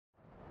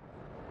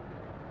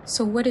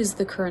So what is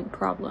the current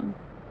problem?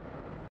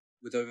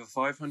 With over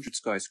 500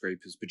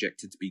 skyscrapers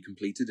projected to be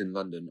completed in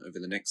London over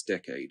the next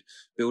decade,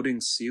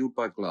 buildings sealed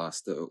by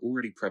glass that are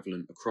already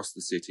prevalent across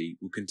the city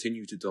will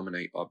continue to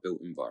dominate our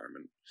built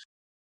environment.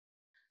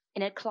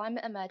 In a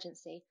climate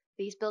emergency,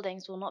 these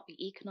buildings will not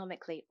be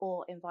economically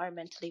or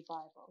environmentally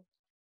viable.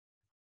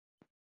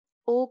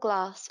 All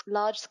glass,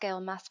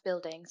 large-scale mass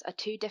buildings are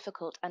too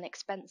difficult and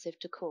expensive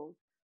to cool.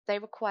 They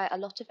require a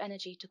lot of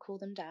energy to cool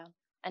them down,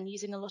 and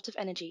using a lot of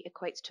energy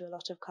equates to a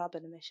lot of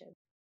carbon emission.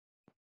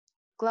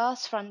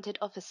 Glass-fronted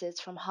offices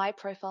from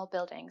high-profile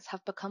buildings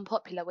have become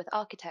popular with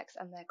architects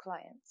and their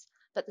clients,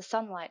 but the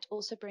sunlight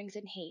also brings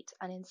in heat,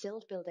 and in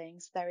sealed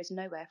buildings there is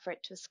nowhere for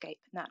it to escape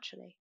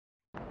naturally.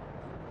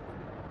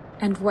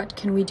 And what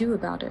can we do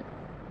about it?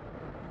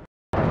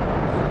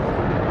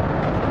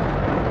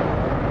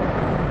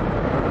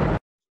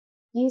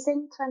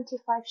 Using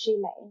 25 Shah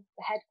Lane,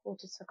 the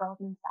headquarters for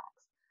Goldman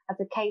Sachs, as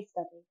a case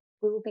study,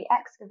 we will be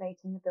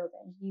excavating the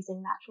building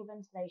using natural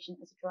ventilation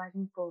as a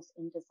driving force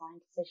in design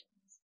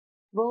decisions.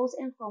 Rules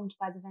informed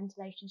by the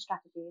ventilation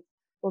strategies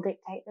will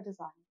dictate the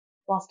design,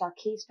 whilst our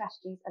key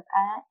strategies of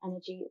air,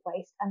 energy,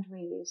 waste and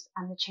reuse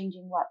and the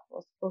changing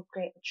workforce will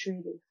create a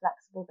truly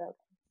flexible building.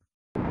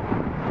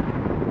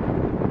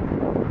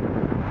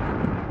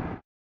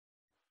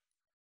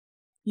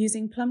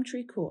 Using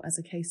Plumtree Court as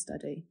a case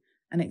study,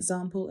 an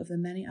example of the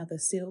many other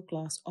sealed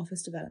glass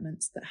office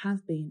developments that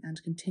have been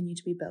and continue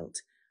to be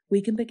built,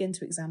 we can begin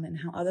to examine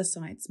how other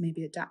sites may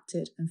be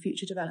adapted and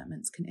future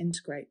developments can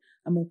integrate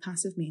a more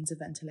passive means of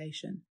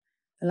ventilation,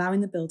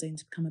 allowing the building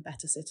to become a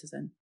better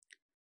citizen.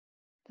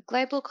 The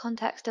global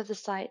context of the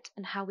site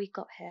and how we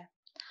got here.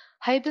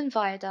 Holborn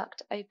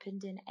Viaduct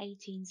opened in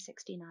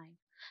 1869.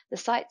 The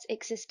site's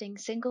existing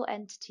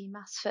single-entity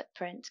mass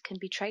footprint can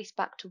be traced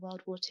back to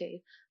World War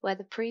II, where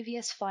the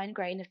previous fine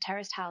grain of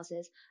terraced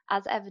houses,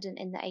 as evident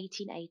in the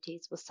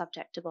 1880s, was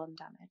subject to bomb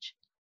damage.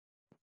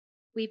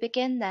 We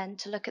begin then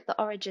to look at the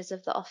origins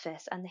of the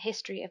office and the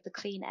history of the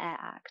Clean Air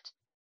Act.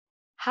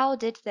 How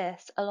did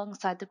this,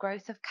 alongside the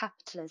growth of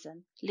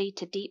capitalism, lead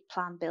to deep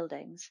plan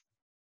buildings?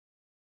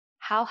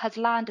 How has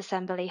land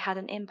assembly had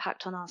an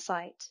impact on our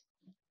site?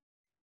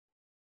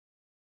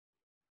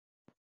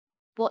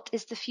 What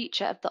is the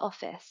future of the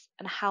office,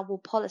 and how will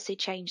policy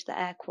change the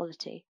air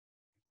quality?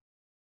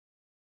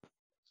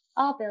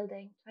 Our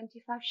building,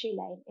 25 Shah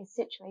Lane, is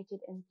situated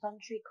in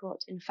Plumtree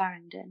Court in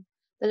Farringdon.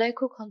 The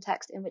local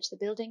context in which the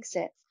building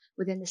sits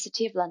within the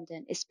City of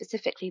London is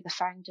specifically the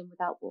Farringdon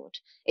Without Ward.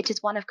 It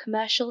is one of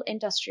commercial,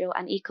 industrial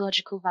and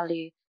ecological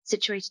value,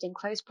 situated in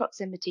close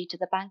proximity to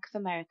the Bank of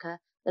America,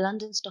 the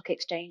London Stock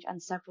Exchange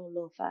and several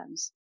law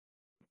firms.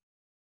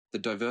 The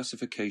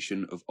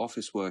diversification of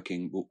office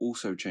working will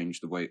also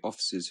change the way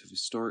offices have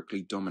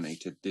historically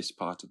dominated this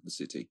part of the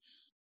city.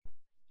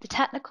 The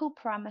technical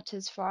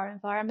parameters for our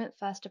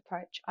environment-first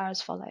approach are as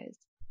follows.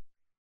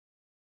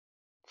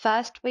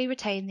 First, we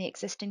retain the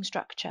existing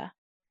structure.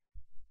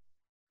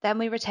 Then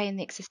we retain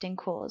the existing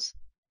cores.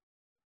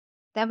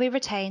 Then we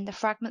retain the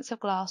fragments of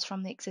glass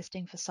from the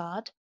existing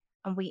facade,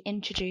 and we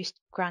introduce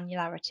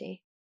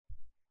granularity.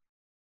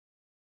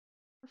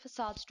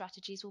 Facade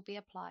strategies will be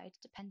applied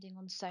depending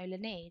on solar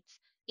needs.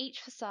 Each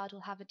facade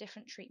will have a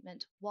different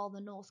treatment, while the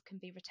north can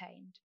be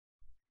retained.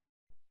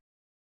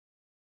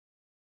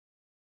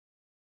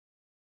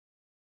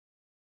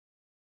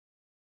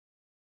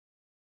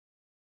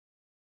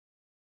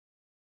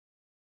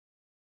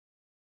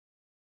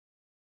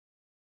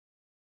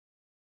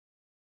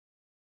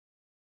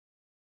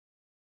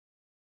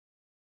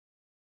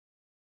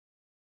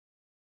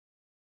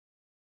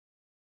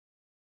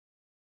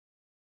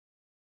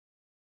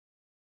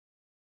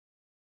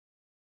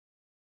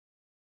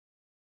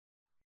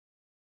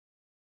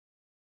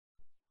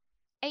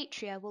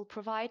 Atria will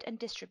provide and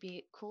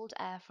distribute cooled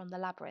air from the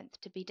labyrinth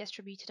to be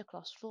distributed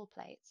across floor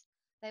plates.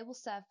 They will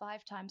serve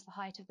 5 times the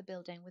height of the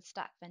building with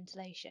stacked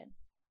ventilation.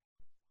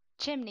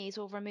 Chimneys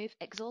will remove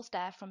exhaust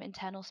air from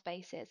internal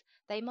spaces.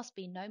 They must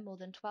be no more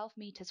than 12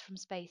 metres from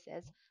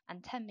spaces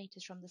and 10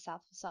 metres from the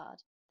south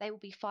facade. They will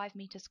be 5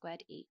 metres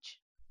squared each.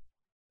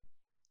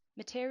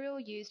 Material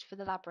used for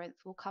the labyrinth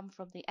will come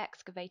from the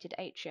excavated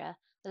atria.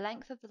 The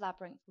length of the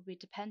labyrinth will be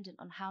dependent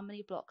on how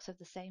many blocks of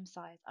the same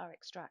size are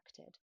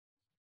extracted.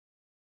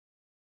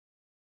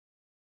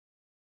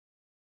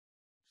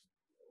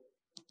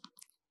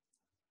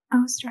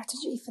 Our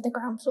strategy for the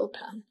ground floor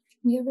plan.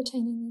 We are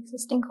retaining the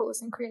existing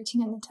cores and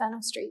creating an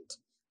internal street.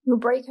 We will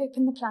break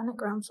open the plan at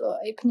ground floor,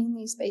 opening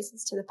these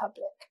spaces to the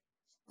public.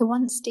 The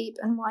once steep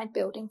and wide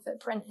building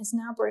footprint is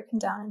now broken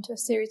down into a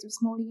series of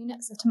smaller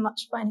units at a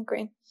much finer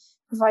grain,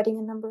 providing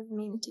a number of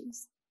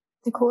amenities.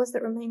 The cores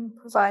that remain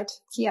provide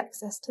key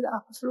access to the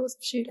upper floors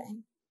of Shah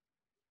Lane.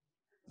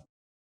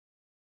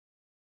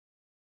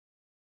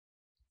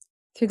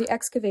 Through the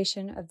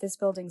excavation of this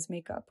building's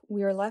makeup,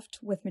 we are left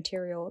with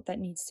material that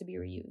needs to be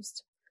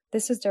reused.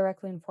 This has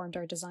directly informed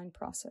our design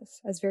process,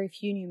 as very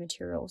few new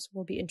materials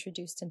will be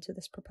introduced into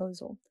this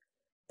proposal.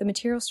 The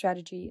material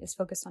strategy is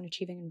focused on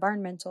achieving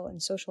environmental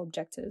and social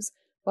objectives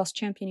whilst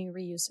championing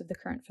reuse of the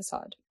current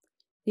facade.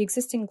 The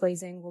existing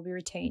glazing will be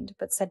retained,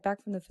 but set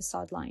back from the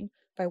facade line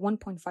by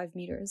 1.5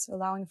 meters,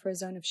 allowing for a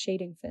zone of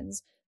shading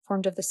fins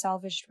formed of the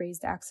salvaged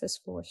raised access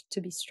floor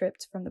to be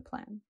stripped from the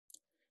plan.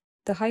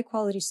 The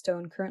high-quality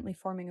stone currently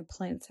forming a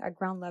plinth at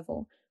ground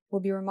level will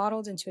be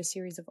remodeled into a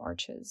series of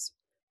arches,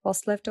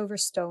 whilst leftover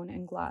stone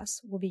and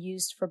glass will be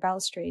used for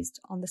balustrades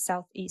on the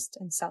southeast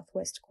and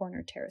southwest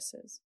corner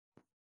terraces.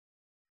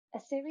 A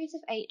series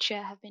of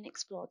atria have been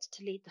explored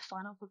to lead the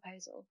final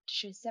proposal to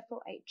show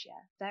several atria,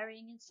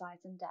 varying in size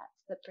and depth,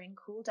 that bring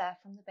cooled air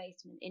from the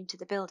basement into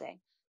the building.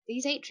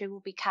 These atria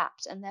will be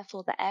capped, and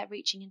therefore the air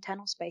reaching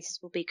internal spaces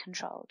will be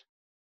controlled.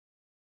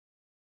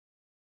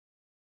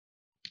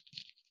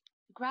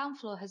 The ground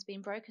floor has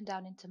been broken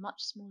down into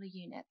much smaller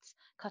units,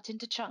 cut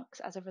into chunks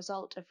as a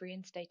result of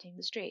reinstating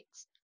the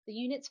streets. The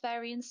units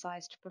vary in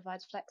size to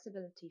provide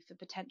flexibility for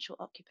potential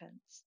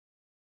occupants.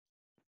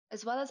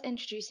 As well as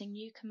introducing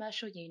new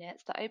commercial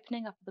units, the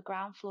opening up of the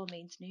ground floor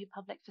means new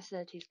public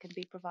facilities can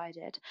be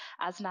provided,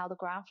 as now the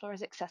ground floor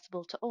is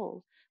accessible to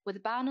all. With a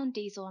ban on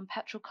diesel and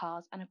petrol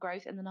cars and a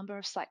growth in the number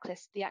of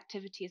cyclists, the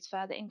activity is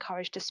further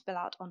encouraged to spill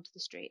out onto the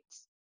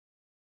streets.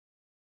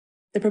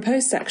 The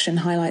proposed section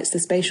highlights the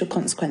spatial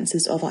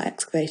consequences of our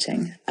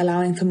excavating,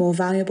 allowing for more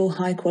valuable,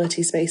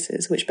 high-quality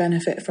spaces which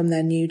benefit from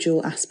their new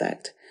dual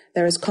aspect.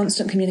 There is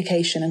constant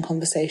communication and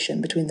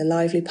conversation between the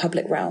lively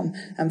public realm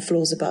and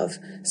floors above,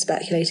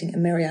 speculating a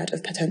myriad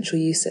of potential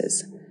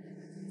uses.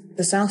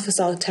 The south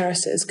facade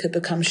terraces could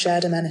become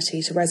shared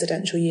amenity to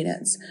residential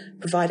units,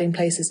 providing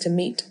places to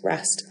meet,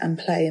 rest, and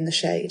play in the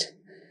shade.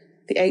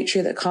 The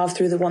atria that carve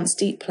through the once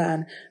deep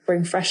plan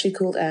bring freshly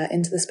cooled air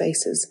into the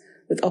spaces,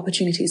 with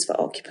opportunities for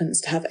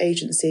occupants to have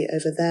agency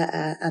over their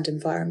air and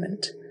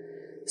environment.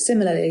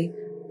 Similarly,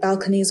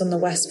 balconies on the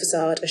west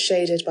facade are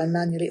shaded by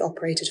manually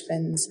operated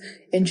fins,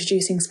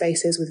 introducing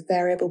spaces with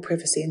variable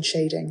privacy and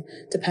shading,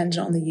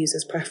 dependent on the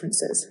user's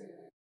preferences.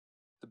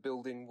 The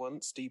building,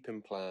 once deep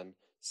in plan,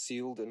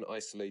 sealed and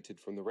isolated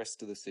from the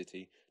rest of the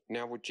city,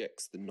 now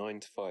rejects the 9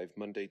 to 5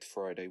 Monday to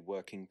Friday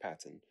working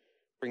pattern.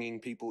 Bringing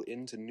people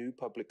into new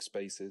public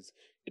spaces,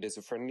 it is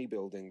a friendly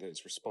building that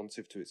is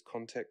responsive to its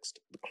context,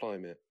 the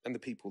climate, and the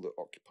people that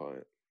occupy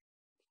it.